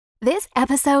This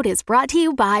episode is brought to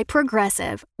you by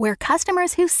Progressive, where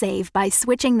customers who save by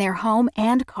switching their home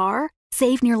and car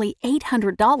save nearly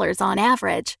 $800 on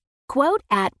average. Quote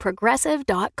at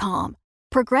progressive.com.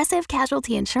 Progressive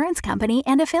Casualty Insurance Company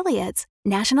and Affiliates.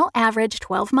 National average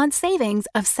 12-month savings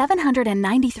of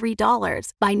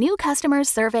 $793 by new customers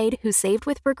surveyed who saved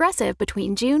with Progressive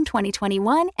between June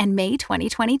 2021 and May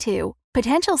 2022.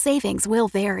 Potential savings will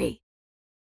vary.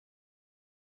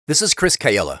 This is Chris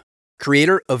Cayella,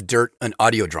 creator of Dirt, an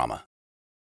audio drama.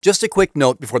 Just a quick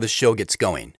note before the show gets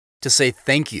going to say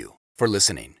thank you for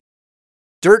listening.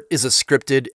 Dirt is a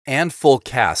scripted and full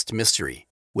cast mystery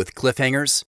with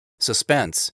cliffhangers,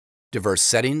 suspense, diverse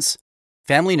settings,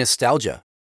 family nostalgia,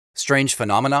 strange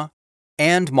phenomena,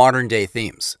 and modern-day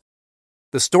themes.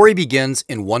 The story begins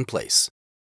in one place,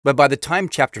 but by the time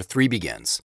Chapter 3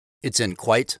 begins, it's in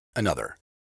quite another.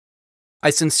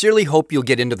 I sincerely hope you'll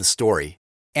get into the story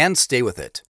and stay with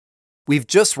it. We've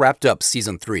just wrapped up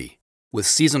Season 3, with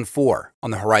Season 4 on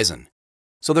the horizon,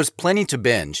 so there's plenty to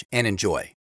binge and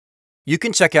enjoy. You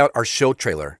can check out our show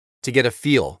trailer to get a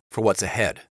feel for what's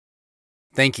ahead.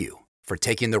 Thank you for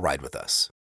taking the ride with us.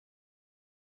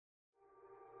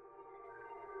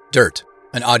 Dirt,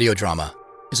 an audio drama,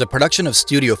 is a production of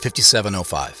Studio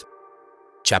 5705.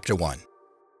 Chapter 1.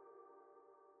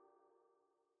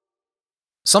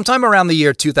 Sometime around the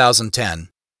year 2010,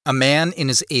 a man in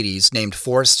his 80s named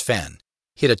Forrest Fenn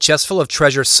hid a chest full of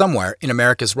treasure somewhere in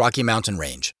America's Rocky Mountain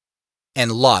range,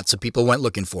 and lots of people went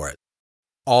looking for it,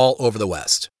 all over the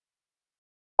West.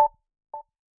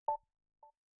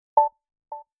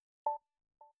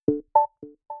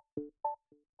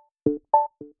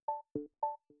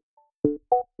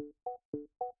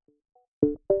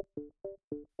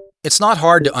 It's not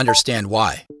hard to understand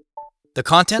why. The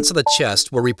contents of the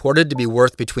chest were reported to be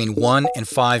worth between $1 and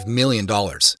 $5 million.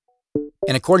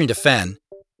 And according to Fenn,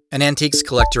 an antiques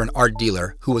collector and art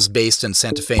dealer who was based in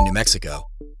Santa Fe, New Mexico,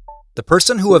 the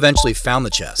person who eventually found the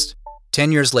chest,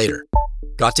 10 years later,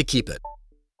 got to keep it,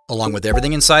 along with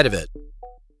everything inside of it,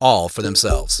 all for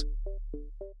themselves.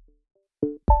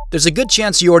 There's a good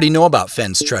chance you already know about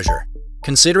Fenn's treasure,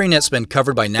 considering it's been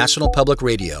covered by National Public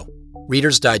Radio,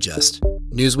 Reader's Digest,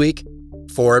 Newsweek,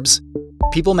 Forbes,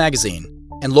 People magazine,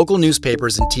 and local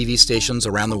newspapers and TV stations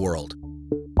around the world.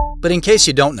 But in case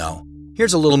you don't know,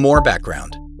 here's a little more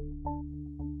background.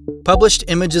 Published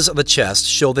images of the chest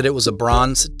show that it was a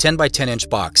bronze 10 by 10 inch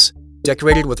box,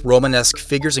 decorated with Romanesque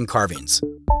figures and carvings.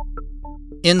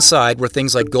 Inside were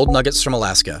things like gold nuggets from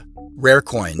Alaska, rare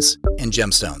coins, and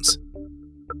gemstones.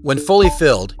 When fully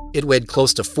filled, it weighed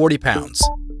close to 40 pounds,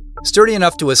 sturdy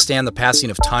enough to withstand the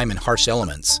passing of time and harsh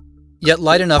elements, yet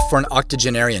light enough for an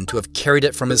octogenarian to have carried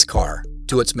it from his car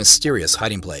to its mysterious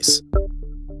hiding place.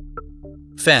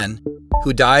 Fenn,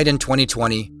 who died in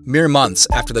 2020, mere months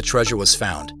after the treasure was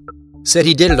found, said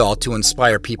he did it all to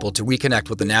inspire people to reconnect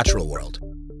with the natural world,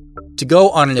 to go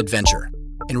on an adventure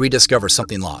and rediscover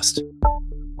something lost.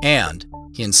 And,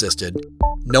 he insisted,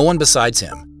 no one besides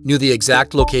him knew the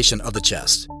exact location of the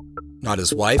chest, not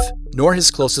his wife nor his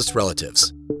closest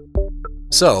relatives.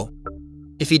 So,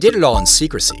 if he did it all in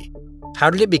secrecy, how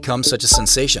did it become such a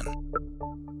sensation?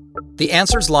 The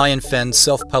answers lie in Fenn's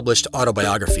self-published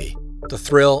autobiography, The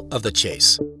Thrill of the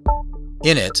Chase.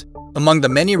 In it, among the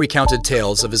many recounted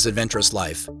tales of his adventurous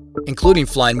life, including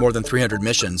flying more than 300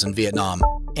 missions in Vietnam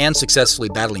and successfully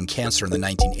battling cancer in the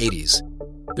 1980s,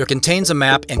 there contains a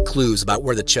map and clues about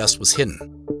where the chest was hidden.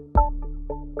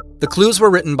 The clues were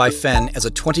written by Fenn as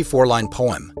a 24-line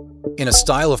poem, in a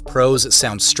style of prose that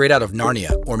sounds straight out of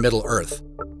Narnia or Middle Earth,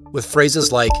 with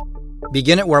phrases like,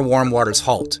 "Begin it where warm waters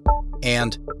halt,"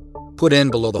 and "Put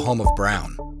in below the home of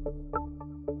Brown."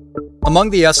 Among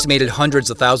the estimated hundreds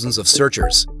of thousands of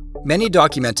searchers, many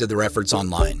documented their efforts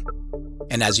online.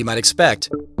 And as you might expect,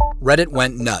 Reddit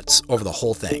went nuts over the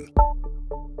whole thing.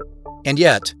 And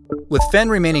yet, with Fenn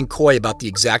remaining coy about the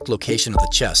exact location of the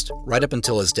chest right up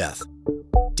until his death,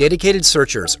 dedicated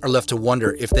searchers are left to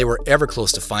wonder if they were ever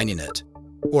close to finding it,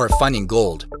 or if finding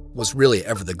gold was really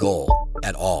ever the goal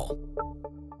at all.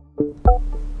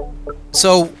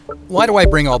 So, why do I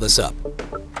bring all this up?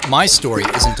 My story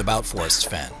isn't about Forrest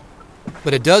Fenn,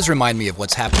 but it does remind me of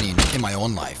what's happening in my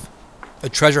own life, a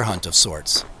treasure hunt of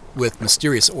sorts, with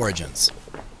mysterious origins,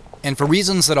 and for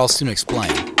reasons that I'll soon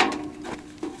explain.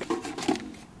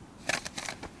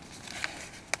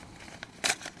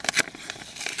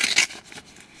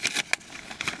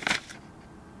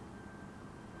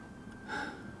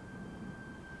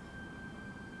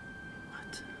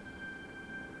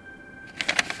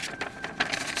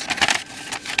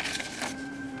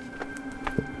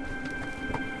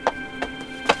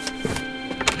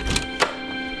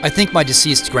 I think my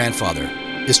deceased grandfather,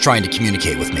 is trying to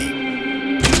communicate with me.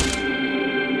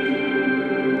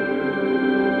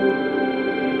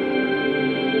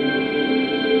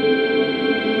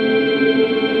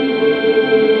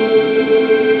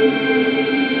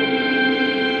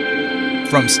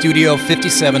 From Studio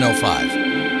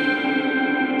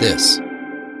 5705, this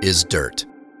is Dirt.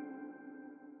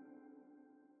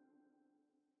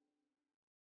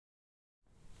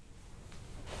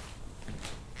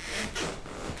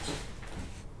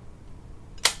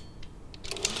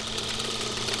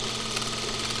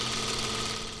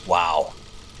 Wow,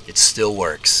 it still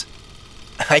works.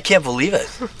 I can't believe it.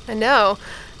 I know.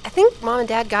 I think Mom and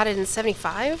Dad got it in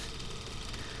 '75.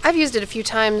 I've used it a few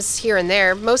times here and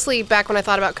there, mostly back when I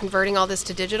thought about converting all this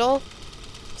to digital.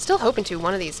 Still hoping to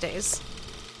one of these days.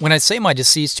 When I say my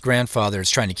deceased grandfather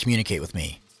is trying to communicate with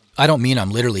me, I don't mean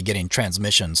I'm literally getting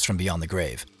transmissions from beyond the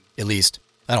grave. At least,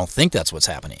 I don't think that's what's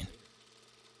happening.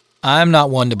 I'm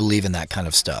not one to believe in that kind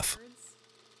of stuff.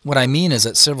 What I mean is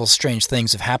that several strange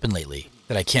things have happened lately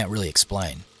that I can't really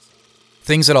explain.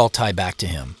 Things that all tie back to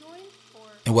him.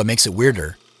 And what makes it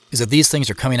weirder is that these things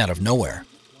are coming out of nowhere.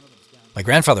 My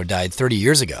grandfather died 30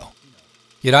 years ago.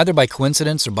 Yet either by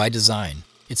coincidence or by design,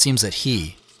 it seems that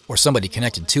he, or somebody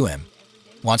connected to him,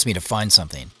 wants me to find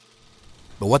something.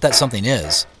 But what that something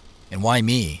is, and why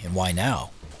me, and why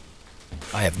now,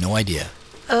 I have no idea.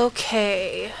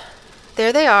 Okay,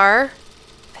 there they are.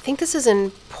 I think this is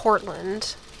in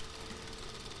Portland.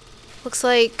 Looks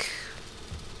like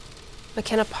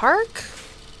McKenna Park?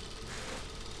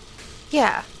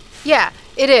 Yeah,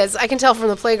 it is. I can tell from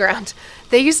the playground.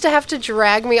 They used to have to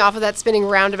drag me off of that spinning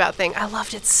roundabout thing. I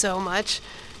loved it so much.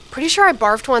 Pretty sure I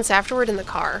barfed once afterward in the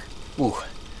car. Ooh,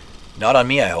 not on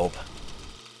me, I hope.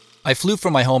 I flew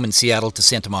from my home in Seattle to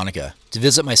Santa Monica to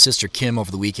visit my sister Kim over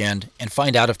the weekend and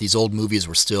find out if these old movies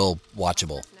were still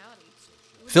watchable.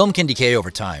 Film can decay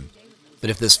over time, but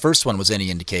if this first one was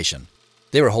any indication,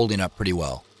 they were holding up pretty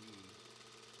well.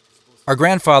 Our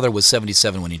grandfather was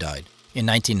 77 when he died, in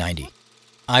 1990.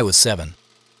 I was 7.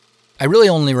 I really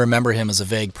only remember him as a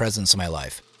vague presence in my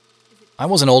life. I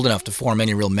wasn't old enough to form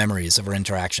any real memories of our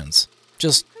interactions,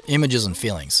 just images and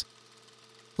feelings.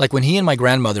 Like when he and my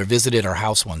grandmother visited our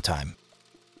house one time.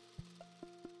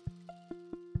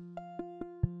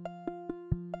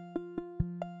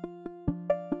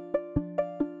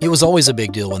 It was always a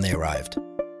big deal when they arrived.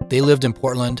 They lived in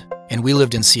Portland, and we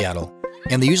lived in Seattle,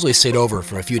 and they usually stayed over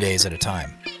for a few days at a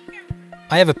time.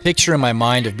 I have a picture in my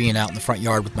mind of being out in the front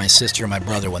yard with my sister and my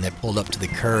brother when they pulled up to the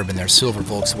curb in their silver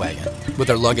Volkswagen, with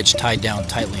their luggage tied down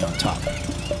tightly on top.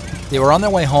 They were on their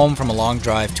way home from a long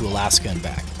drive to Alaska and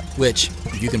back, which,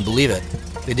 if you can believe it,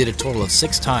 they did a total of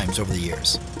 6 times over the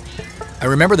years. I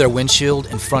remember their windshield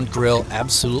and front grille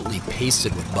absolutely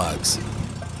pasted with bugs.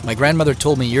 My grandmother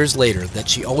told me years later that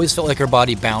she always felt like her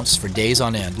body bounced for days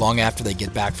on end long after they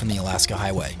get back from the Alaska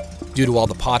highway, due to all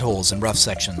the potholes and rough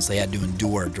sections they had to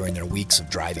endure during their weeks of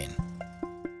driving.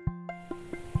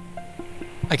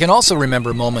 I can also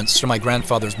remember moments from my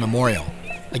grandfather's memorial.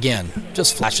 Again,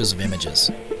 just flashes of images.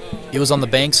 It was on the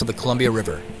banks of the Columbia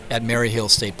River at Mary Hill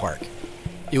State Park.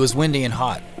 It was windy and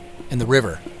hot, and the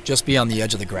river, just beyond the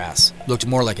edge of the grass, looked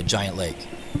more like a giant lake.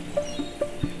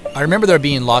 I remember there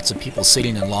being lots of people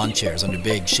sitting in lawn chairs under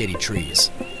big, shady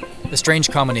trees. A strange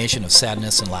combination of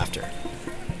sadness and laughter.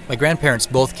 My grandparents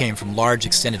both came from large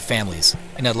extended families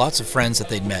and had lots of friends that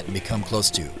they'd met and become close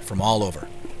to from all over.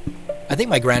 I think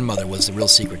my grandmother was the real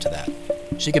secret to that.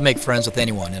 She could make friends with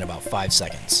anyone in about 5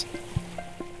 seconds.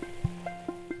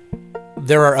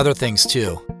 There are other things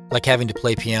too, like having to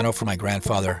play piano for my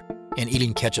grandfather and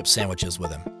eating ketchup sandwiches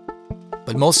with him.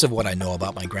 But most of what I know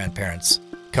about my grandparents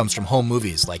comes from home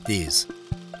movies like these.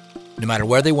 No matter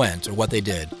where they went or what they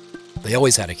did, they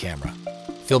always had a camera,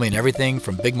 filming everything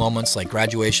from big moments like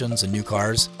graduations and new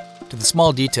cars to the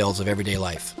small details of everyday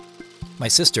life. My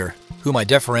sister, whom I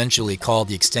deferentially call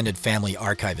the extended family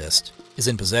archivist, is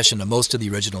in possession of most of the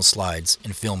original slides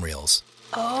and film reels.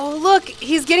 Oh, look,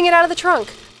 he's getting it out of the trunk.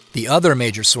 The other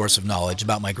major source of knowledge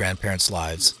about my grandparents'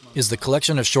 lives is the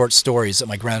collection of short stories that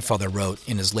my grandfather wrote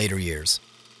in his later years.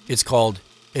 It's called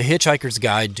A Hitchhiker's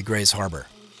Guide to Grays Harbor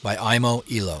by Imo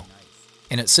Elo,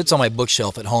 and it sits on my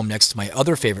bookshelf at home next to my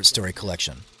other favorite story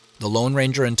collection, The Lone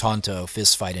Ranger and Tonto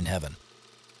Fist Fight in Heaven.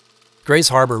 Grays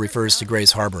Harbor refers to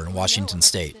Grays Harbor in Washington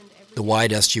State, the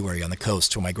wide estuary on the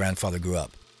coast where my grandfather grew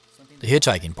up. The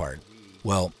hitchhiking part,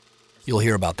 well, you'll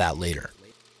hear about that later.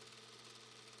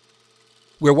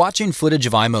 We're watching footage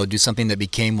of Imo do something that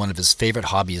became one of his favorite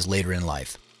hobbies later in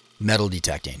life, metal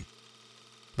detecting.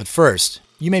 But first,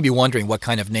 you may be wondering what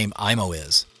kind of name Imo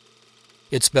is.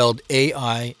 It's spelled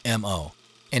A-I-M-O,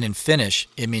 and in Finnish,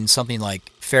 it means something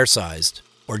like fair-sized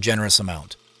or generous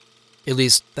amount. At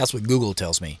least, that's what Google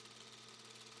tells me.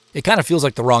 It kind of feels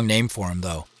like the wrong name for him,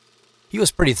 though. He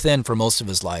was pretty thin for most of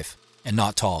his life, and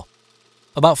not tall.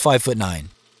 About 5'9".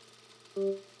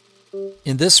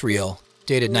 In this reel,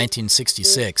 dated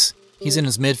 1966, he's in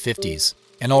his mid-50s,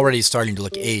 and already starting to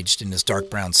look aged in his dark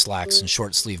brown slacks and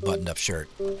short-sleeve buttoned-up shirt.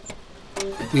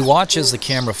 We watch as the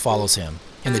camera follows him,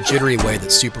 in the jittery way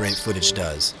that Super 8 footage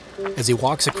does, as he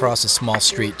walks across a small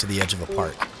street to the edge of a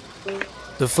park.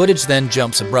 The footage then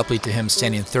jumps abruptly to him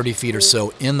standing 30 feet or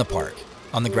so in the park,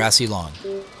 on the grassy lawn,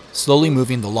 slowly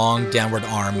moving the long, downward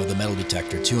arm of the metal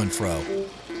detector to and fro.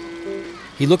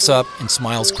 He looks up and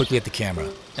smiles quickly at the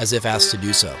camera, as if asked to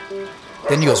do so.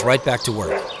 Then he goes right back to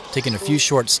work, taking a few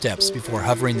short steps before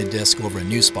hovering the disc over a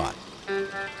new spot.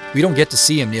 We don't get to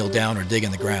see him kneel down or dig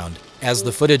in the ground, as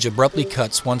the footage abruptly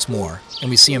cuts once more, and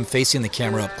we see him facing the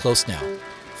camera up close now,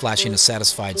 flashing a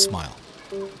satisfied smile.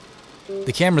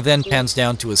 The camera then pans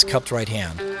down to his cupped right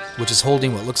hand, which is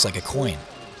holding what looks like a coin.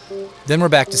 Then we're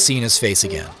back to seeing his face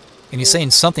again, and he's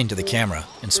saying something to the camera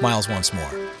and smiles once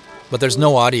more. But there's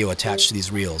no audio attached to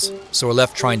these reels, so we're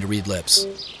left trying to read lips.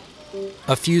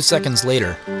 A few seconds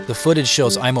later, the footage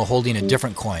shows Imo holding a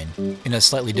different coin in a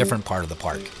slightly different part of the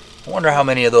park. I wonder how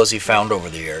many of those he found over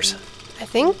the years. I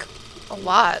think a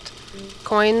lot.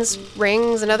 Coins,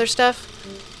 rings, and other stuff.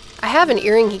 I have an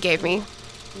earring he gave me.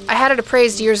 I had it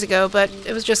appraised years ago, but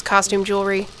it was just costume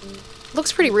jewelry.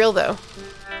 Looks pretty real, though.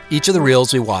 Each of the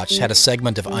reels we watched had a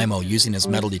segment of Imo using his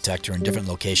metal detector in different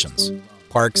locations.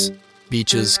 Parks,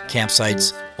 beaches,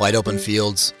 campsites, wide open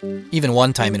fields, even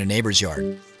one time in a neighbor's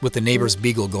yard, with the neighbor's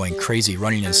beagle going crazy,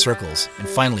 running in circles, and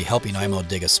finally helping Imo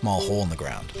dig a small hole in the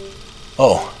ground.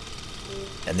 Oh,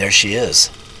 and there she is.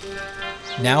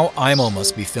 Now Imo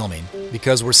must be filming,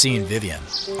 because we're seeing Vivian,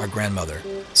 our grandmother,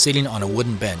 sitting on a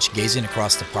wooden bench gazing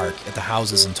across the park at the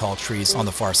houses and tall trees on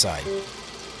the far side.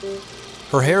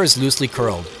 Her hair is loosely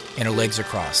curled, and her legs are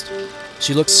crossed.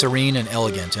 She looks serene and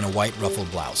elegant in a white ruffled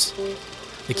blouse.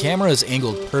 The camera is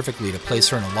angled perfectly to place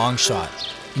her in a long shot,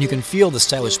 and you can feel the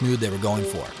stylish mood they were going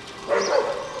for.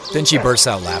 Then she bursts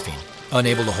out laughing,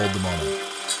 unable to hold the moment.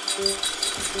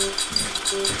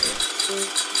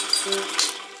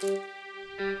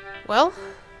 Well,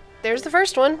 there's the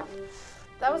first one.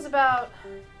 That was about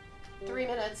 3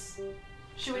 minutes.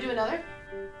 Should we do another?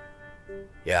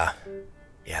 Yeah,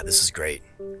 this is great.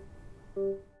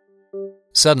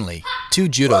 Suddenly, 2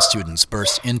 judo students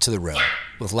burst into the room,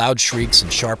 with loud shrieks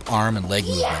and sharp arm and leg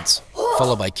movements,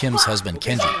 followed by Kim's husband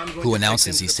Kenji, who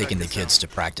announces he's taking the kids to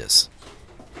practice.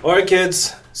 All right,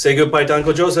 kids, say goodbye to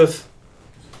Uncle Joseph.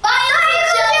 Bye, Uncle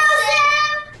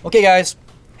Joseph! Okay, guys,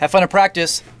 have fun at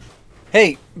practice.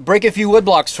 Hey, break a few wood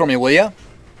blocks for me, will ya?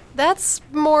 That's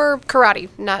more karate,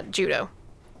 not judo.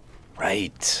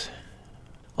 Right.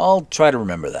 I'll try to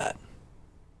remember that.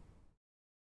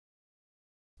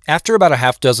 After about a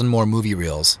half dozen more movie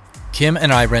reels, Kim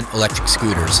and I rent electric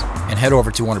scooters and head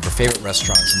over to one of her favorite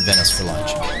restaurants in Venice for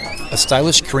lunch. A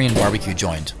stylish Korean barbecue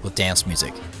joint with dance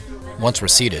music. Once we're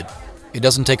seated, it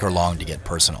doesn't take her long to get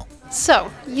personal.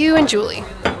 So, you and Julie.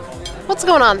 What's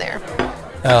going on there?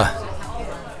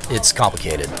 It's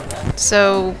complicated.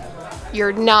 So,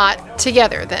 you're not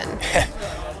together then?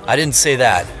 I didn't say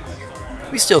that.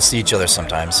 We still see each other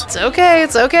sometimes. It's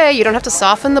okay. You don't have to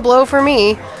soften the blow for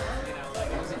me.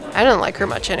 I didn't like her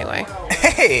much anyway.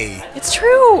 Hey! It's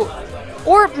true!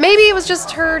 Or maybe it was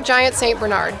just her giant St.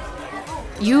 Bernard.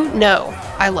 You know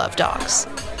I love dogs.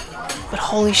 But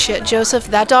holy shit, Joseph,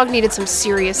 that dog needed some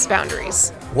serious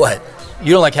boundaries. What?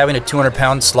 You don't like having a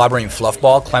 200-pound slobbering fluff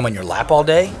ball climb on your lap all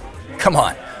day? Come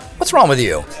on, what's wrong with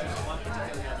you?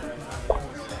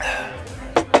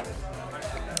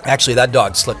 Actually, that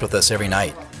dog slept with us every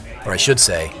night. Or I should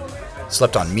say,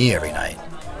 slept on me every night.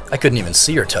 I couldn't even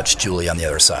see or touch Julie on the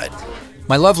other side.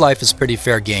 My love life is pretty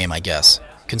fair game, I guess,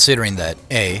 considering that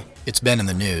A, it's been in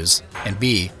the news, and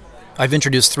B, I've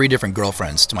introduced 3 different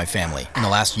girlfriends to my family in the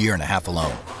last year and a half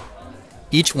alone.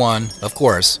 Each one, of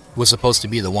course, was supposed to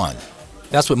be the one.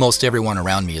 That's what most everyone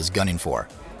around me is gunning for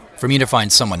me to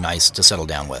find someone nice to settle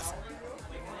down with.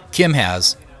 Kim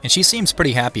has, and she seems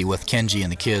pretty happy with Kenji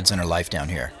and the kids and her life down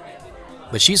here.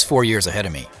 But she's 4 years ahead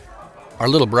of me. Our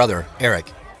little brother,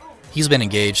 Eric, he's been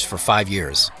engaged for 5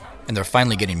 years, and they're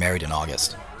finally getting married in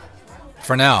August.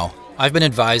 For now, I've been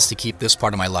advised to keep this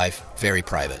part of my life very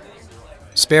private.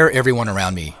 Spare everyone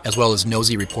around me, as well as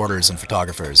nosy reporters and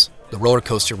photographers, the roller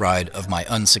coaster ride of my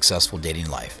unsuccessful dating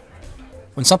life.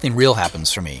 When something real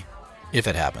happens for me, if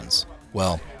it happens,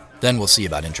 well, then we'll see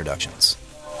about introductions.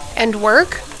 And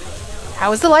work?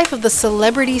 How is the life of the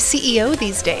celebrity CEO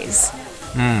these days?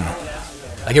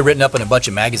 I get written up in a bunch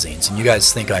of magazines, and you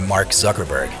guys think I'm Mark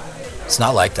Zuckerberg. It's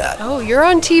not like that. Oh, you're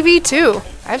on TV too.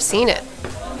 I've seen it.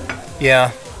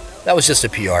 Yeah, that was just a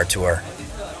PR tour.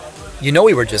 You know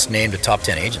we were just named a top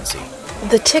 10 agency.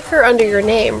 The ticker under your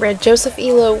name read Joseph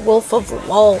Elo, Wolf of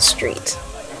Wall Street.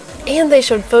 And they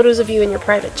showed photos of you in your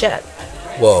private jet.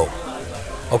 Whoa.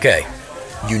 Okay,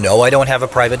 you know I don't have a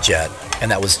private jet, and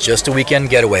that was just a weekend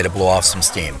getaway to blow off some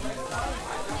steam.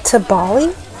 To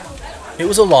Bali? It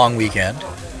was a long weekend,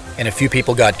 and a few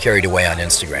people got carried away on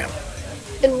Instagram.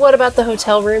 And what about the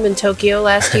hotel room in Tokyo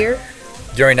last year?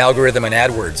 During Algorithm and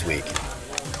AdWords week.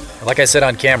 Like I said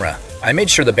on camera, I made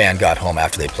sure the band got home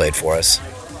after they played for us.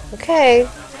 Okay.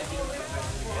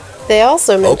 They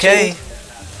also mentioned... Okay.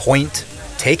 Point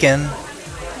taken.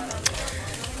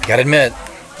 Gotta admit,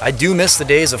 I do miss the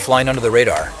days of flying under the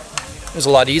radar. It was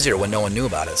a lot easier when no one knew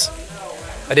about us.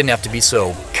 I didn't have to be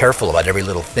so careful about every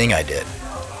little thing I did.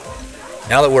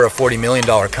 Now that we're a $40 million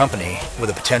company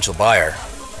with a potential buyer,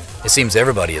 it seems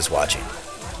everybody is watching.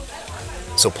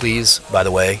 So please, by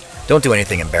the way, don't do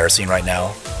anything embarrassing right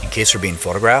now, in case you're being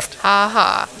photographed. Ha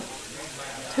ha.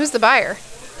 Who's the buyer?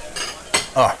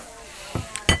 Oh,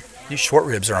 these short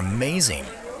ribs are amazing.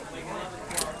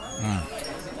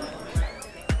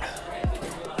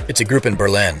 It's a group in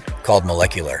Berlin called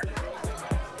Molecular.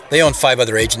 They own 5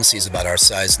 other agencies about our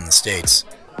size in the States,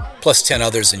 plus 10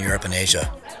 others in Europe and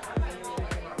Asia.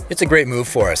 It's a great move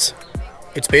for us.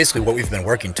 It's basically what we've been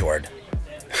working toward.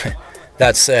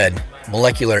 That said,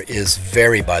 Molecular is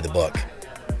very by the book.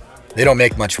 They don't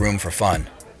make much room for fun.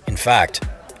 In fact,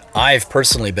 I've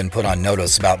personally been put on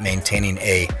notice about maintaining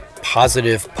a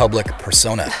positive public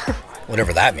persona,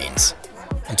 whatever that means,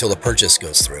 until the purchase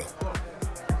goes through.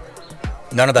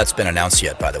 None of that's been announced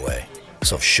yet, by the way,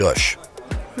 so shush.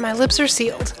 My lips are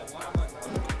sealed.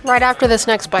 Right after this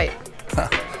next bite.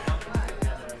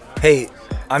 Hey,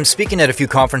 I'm speaking at a few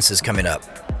conferences coming up,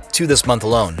 2 this month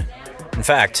alone. In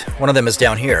fact, one of them is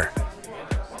down here.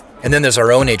 And then there's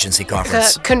our own agency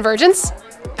conference. Convergence?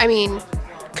 I mean,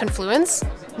 Confluence?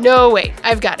 No, wait,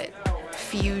 I've got it.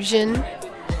 Fusion?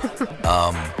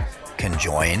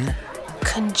 Conjoin?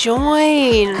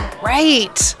 Conjoin,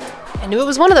 right. I knew it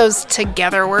was one of those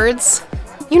together words.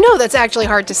 You know that's actually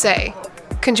hard to say.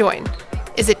 Conjoin.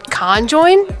 Is it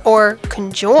conjoin or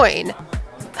conjoin?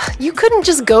 You couldn't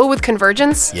just go with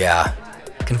convergence? Yeah,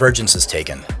 convergence is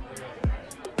taken.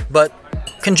 But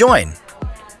conjoin.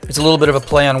 It's a little bit of a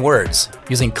play on words,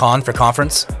 using con for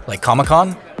conference, like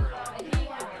Comic-Con.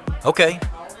 Okay,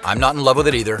 I'm not in love with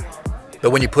it either. But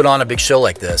when you put on a big show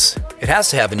like this, it has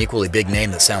to have an equally big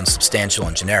name that sounds substantial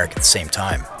and generic at the same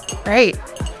time. Right.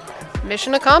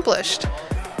 Mission accomplished.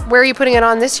 Where are you putting it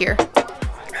on this year?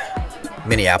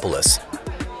 Minneapolis.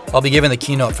 I'll be giving the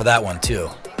keynote for that one too.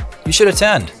 You should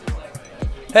attend.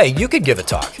 Hey, you could give a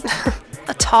talk.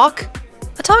 A talk?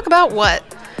 A talk about what?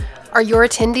 Are your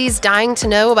attendees dying to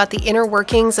know about the inner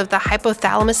workings of the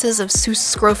hypothalamuses of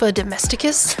Sus scrofa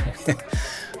domesticus?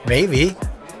 Maybe.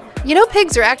 You know,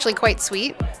 pigs are actually quite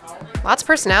sweet. Lots of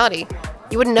personality.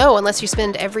 You wouldn't know unless you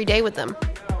spend every day with them.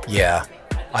 Yeah,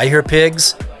 I hear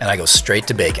pigs, and I go straight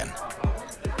to bacon.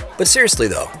 But seriously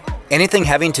though, anything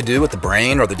having to do with the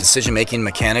brain or the decision-making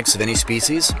mechanics of any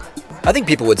species, I think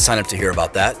people would sign up to hear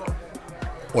about that.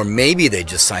 Or maybe they'd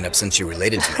just sign up since you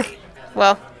related to me.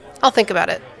 Well, I'll think about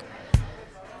it.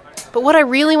 But what I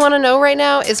really want to know right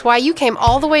now is why you came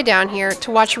all the way down here to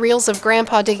watch reels of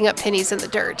Grandpa digging up pennies in the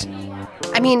dirt.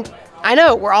 I mean, I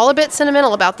know we're all a bit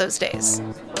sentimental about those days,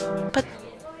 but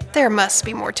there must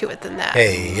be more to it than that.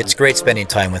 Hey, it's great spending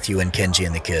time with you and Kenji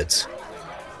and the kids.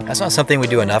 That's not something we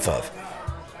do enough of.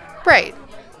 Right.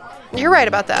 You're right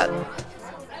about that.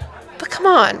 But come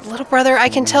on, little brother, I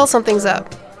can tell something's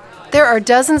up. There are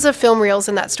dozens of film reels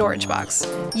in that storage box.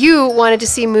 You wanted to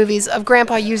see movies of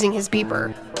Grandpa using his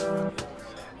beeper.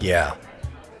 Yeah.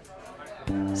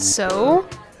 So?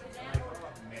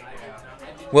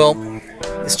 Well,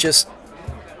 it's just...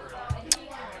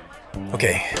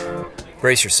 Okay,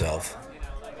 brace yourself.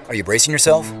 Are you bracing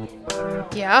yourself?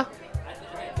 Yeah?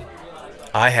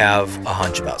 I have a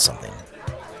hunch about something.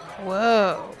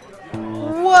 Whoa.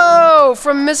 Whoa!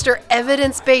 From Mr.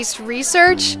 Evidence-Based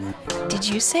Research? Did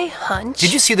you say hunch?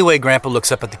 Did you see the way Grandpa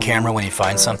looks up at the camera when he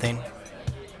finds something?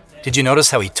 Did you notice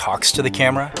how he talks to the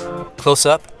camera? Close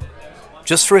up?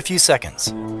 Just for a few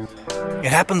seconds.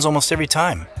 It happens almost every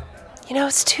time. You know,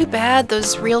 it's too bad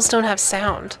those reels don't have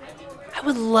sound. I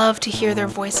would love to hear their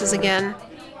voices again.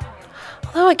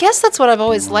 Although I guess that's what I've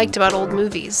always liked about old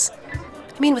movies.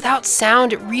 I mean, without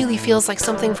sound, it really feels like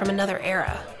something from another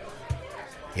era.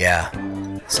 Yeah,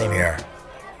 same here.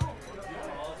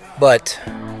 But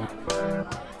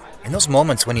in those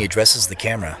moments when he addresses the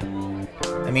camera,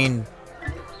 I mean,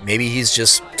 maybe he's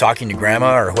just talking to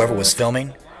Grandma or whoever was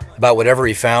filming about whatever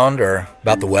he found or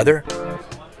about the weather.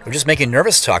 Or just making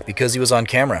nervous talk because he was on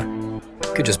camera.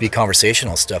 Could just be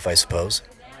conversational stuff, I suppose.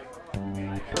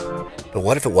 But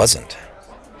what if it wasn't?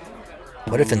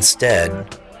 What if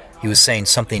instead he was saying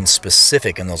something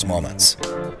specific in those moments?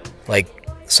 Like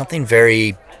something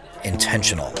very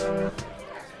intentional.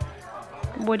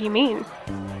 What do you mean?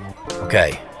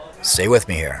 Okay, stay with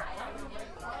me here.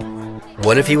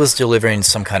 What if he was delivering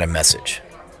some kind of message?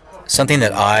 Something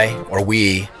that I, or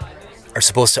we, are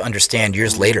supposed to understand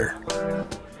years later?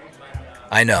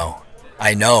 I know,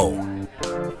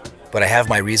 but I have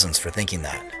my reasons for thinking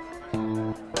that.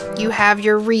 You have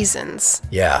your reasons.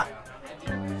 Yeah.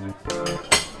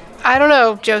 I don't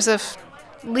know, Joseph.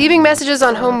 Leaving messages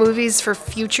on home movies for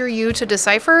future you to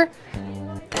decipher?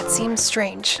 That seems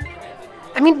strange.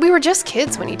 I mean, we were just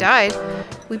kids when he died.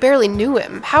 We barely knew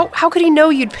him. How could he know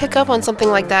you'd pick up on something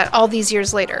like that all these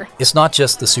years later? It's not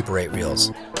just the Super 8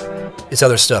 reels. It's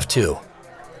other stuff too.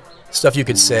 Stuff you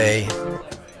could say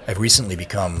I've recently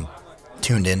become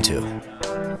tuned into.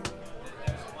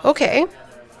 Okay.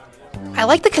 I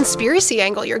like the conspiracy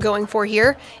angle you're going for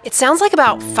here. It sounds like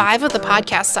about 5 of the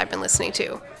podcasts I've been listening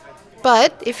to.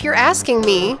 But if you're asking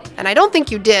me, and I don't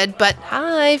think you did, but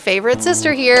hi, favorite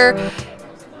sister here,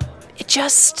 it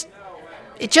just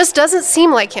doesn't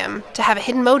seem like him to have a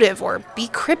hidden motive or be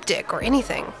cryptic or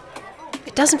anything.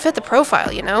 It doesn't fit the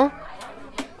profile, you know?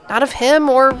 Not of him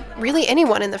or really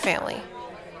anyone in the family.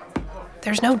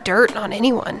 There's no dirt on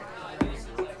anyone.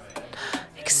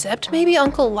 Except maybe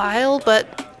Uncle Lyle,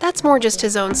 but that's more just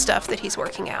his own stuff that he's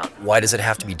working out. Why does it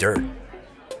have to be dirt?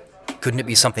 Couldn't it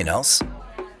be something else?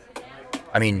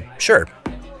 I mean, sure,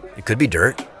 it could be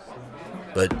dirt,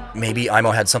 but maybe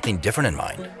Imo had something different in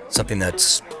mind. Something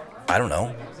that's, I don't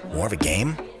know, more of a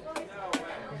game?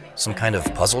 Some kind of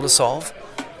puzzle to solve?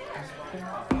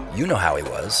 You know how he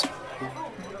was.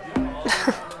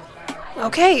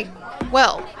 Okay,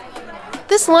 well,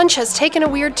 this lunch has taken a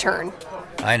weird turn.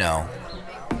 I know.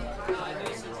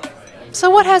 So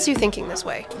what has you thinking this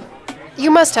way? You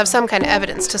must have some kind of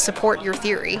evidence to support your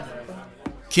theory.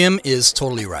 Kim is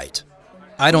totally right.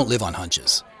 I don't live on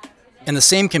hunches. And the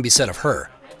same can be said of her.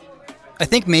 I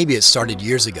think maybe it started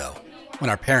years ago, when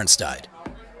our parents died.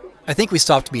 I think we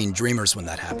stopped being dreamers when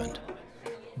that happened.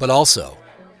 But also,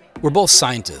 we're both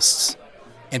scientists.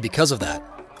 And because of that,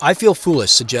 I feel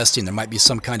foolish suggesting there might be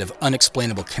some kind of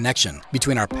unexplainable connection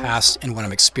between our past and what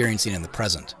I'm experiencing in the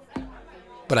present.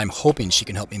 But I'm hoping she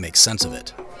can help me make sense of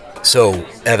it. So,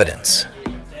 evidence.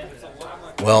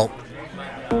 Well,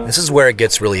 this is where it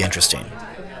gets really interesting.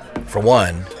 For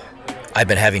one, I've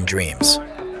been having dreams.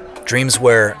 Dreams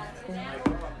where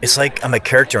it's like I'm a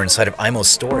character inside of Imo's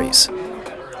stories.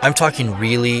 I'm talking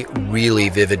really, really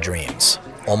vivid dreams,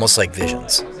 almost like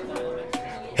visions.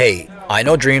 Hey, I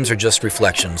know dreams are just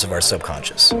reflections of our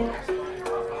subconscious.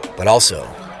 But also,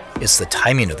 it's the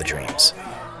timing of the dreams.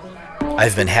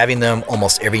 I've been having them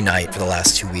almost every night for the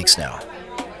last 2 weeks now.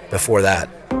 Before that,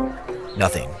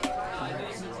 nothing.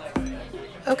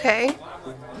 Okay.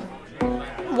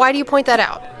 Why do you point that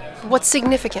out? What's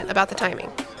significant about the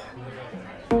timing?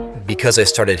 Because I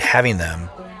started having them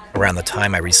around the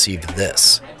time I received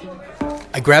this.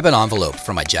 I grab an envelope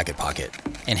from my jacket pocket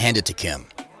and hand it to Kim.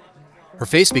 Her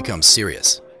face becomes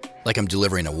serious, like I'm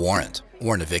delivering a warrant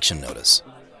or an eviction notice.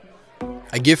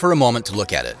 I give her a moment to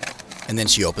look at it, and then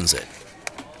she opens it.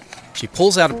 She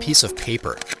pulls out a piece of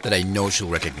paper that I know she'll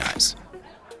recognize.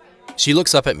 She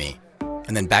looks up at me,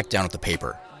 and then back down at the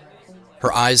paper.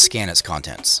 Her eyes scan its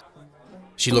contents.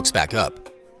 She looks back up,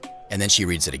 and then she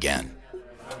reads it again.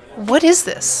 What is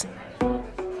this?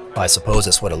 I suppose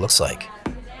it's what it looks like.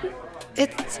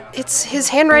 It's his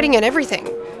handwriting and everything.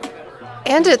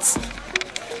 And it's...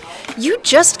 You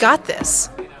just got this.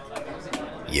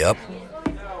 Yep.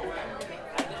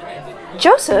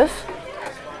 Joseph?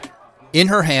 In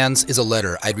her hands is a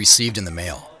letter I'd received in the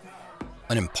mail.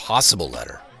 An impossible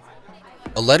letter.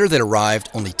 A letter that arrived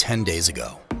only 10 days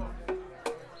ago.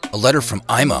 A letter from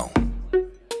Imo,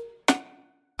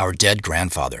 our dead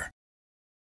grandfather.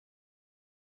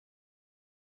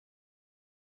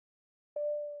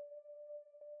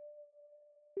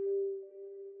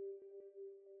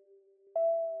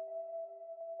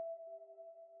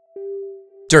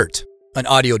 Dirt, an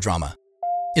audio drama,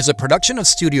 is a production of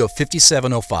Studio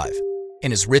 5705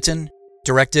 and is written,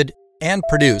 directed, and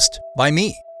produced by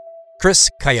me, Chris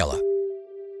Cayella.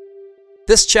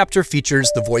 This chapter features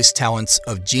the voice talents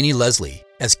of Jeannie Leslie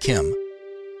as Kim,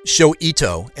 Sho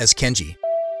Ito as Kenji,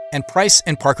 and Price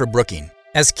and Parker Brooking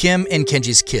as Kim and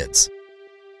Kenji's kids.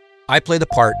 I play the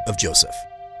part of Joseph.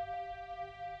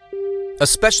 A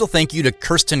special thank you to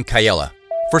Kirsten Cayella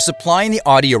for supplying the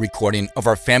audio recording of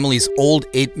our family's old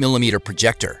 8mm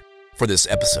projector for this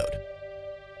episode.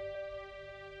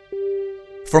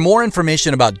 For more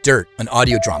information about Dirt, an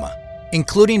audio drama,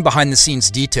 including behind-the-scenes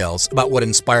details about what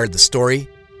inspired the story,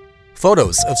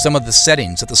 photos of some of the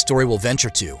settings that the story will venture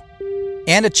to,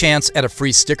 and a chance at a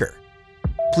free sticker,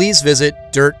 please visit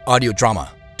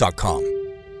dirtaudiodrama.com.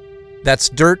 That's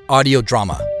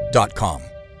dirtaudiodrama.com.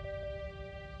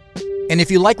 And if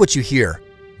you like what you hear,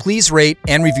 please rate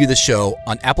and review the show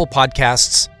on Apple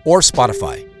Podcasts or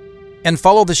Spotify, and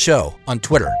follow the show on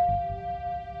Twitter.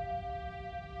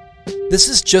 This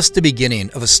is just the beginning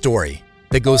of a story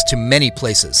that goes to many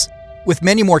places, with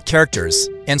many more characters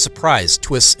and surprise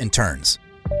twists and turns.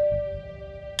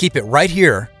 Keep it right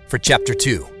here for Chapter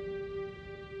 2.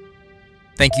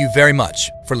 Thank you very much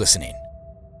for listening.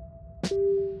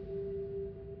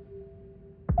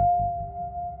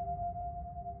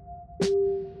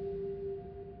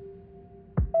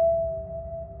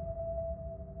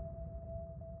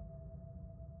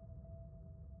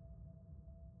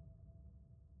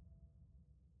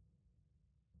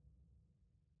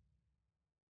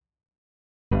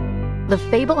 The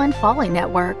Fable and Folly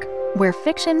Network, where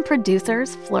fiction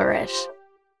producers flourish.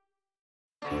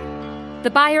 The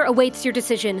buyer awaits your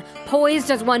decision, poised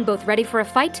as one both ready for a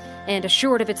fight and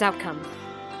assured of its outcome.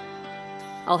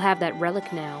 I'll have that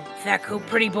relic now. Thaku,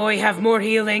 pretty boy, have more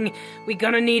healing. We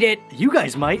gonna need it. You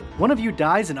guys might. One of you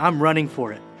dies and I'm running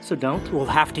for it. So don't. We'll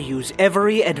have to use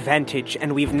every advantage,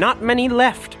 and we've not many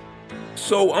left.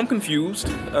 So, I'm confused.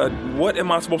 What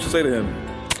am I supposed to say to him?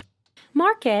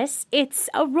 Marcus, it's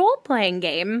a role-playing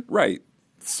game. Right.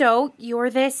 So, you're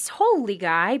this holy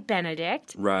guy,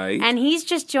 Benedict. Right. And he's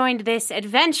just joined this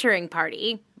adventuring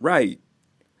party. Right.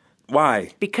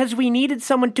 Why? Because we needed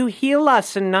someone to heal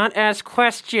us and not ask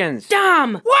questions.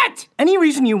 Dom! What? Any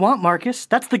reason you want, Marcus.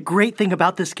 That's the great thing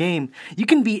about this game. You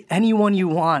can be anyone you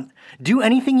want. Do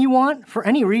anything you want, for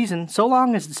any reason, so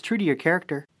long as it's true to your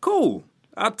character. Cool.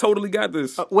 I totally got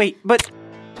this. Wait, but...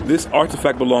 This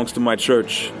artifact belongs to my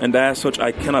church, and as such,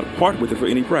 I cannot part with it for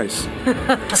any price.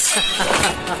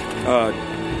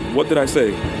 What did I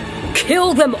say?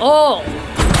 Kill them all!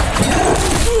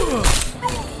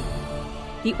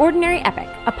 The Ordinary Epic,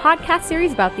 a podcast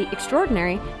series about the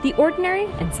extraordinary, the ordinary,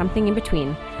 and something in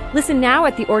between. Listen now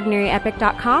at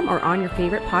theordinaryepic.com or on your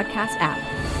favorite podcast app.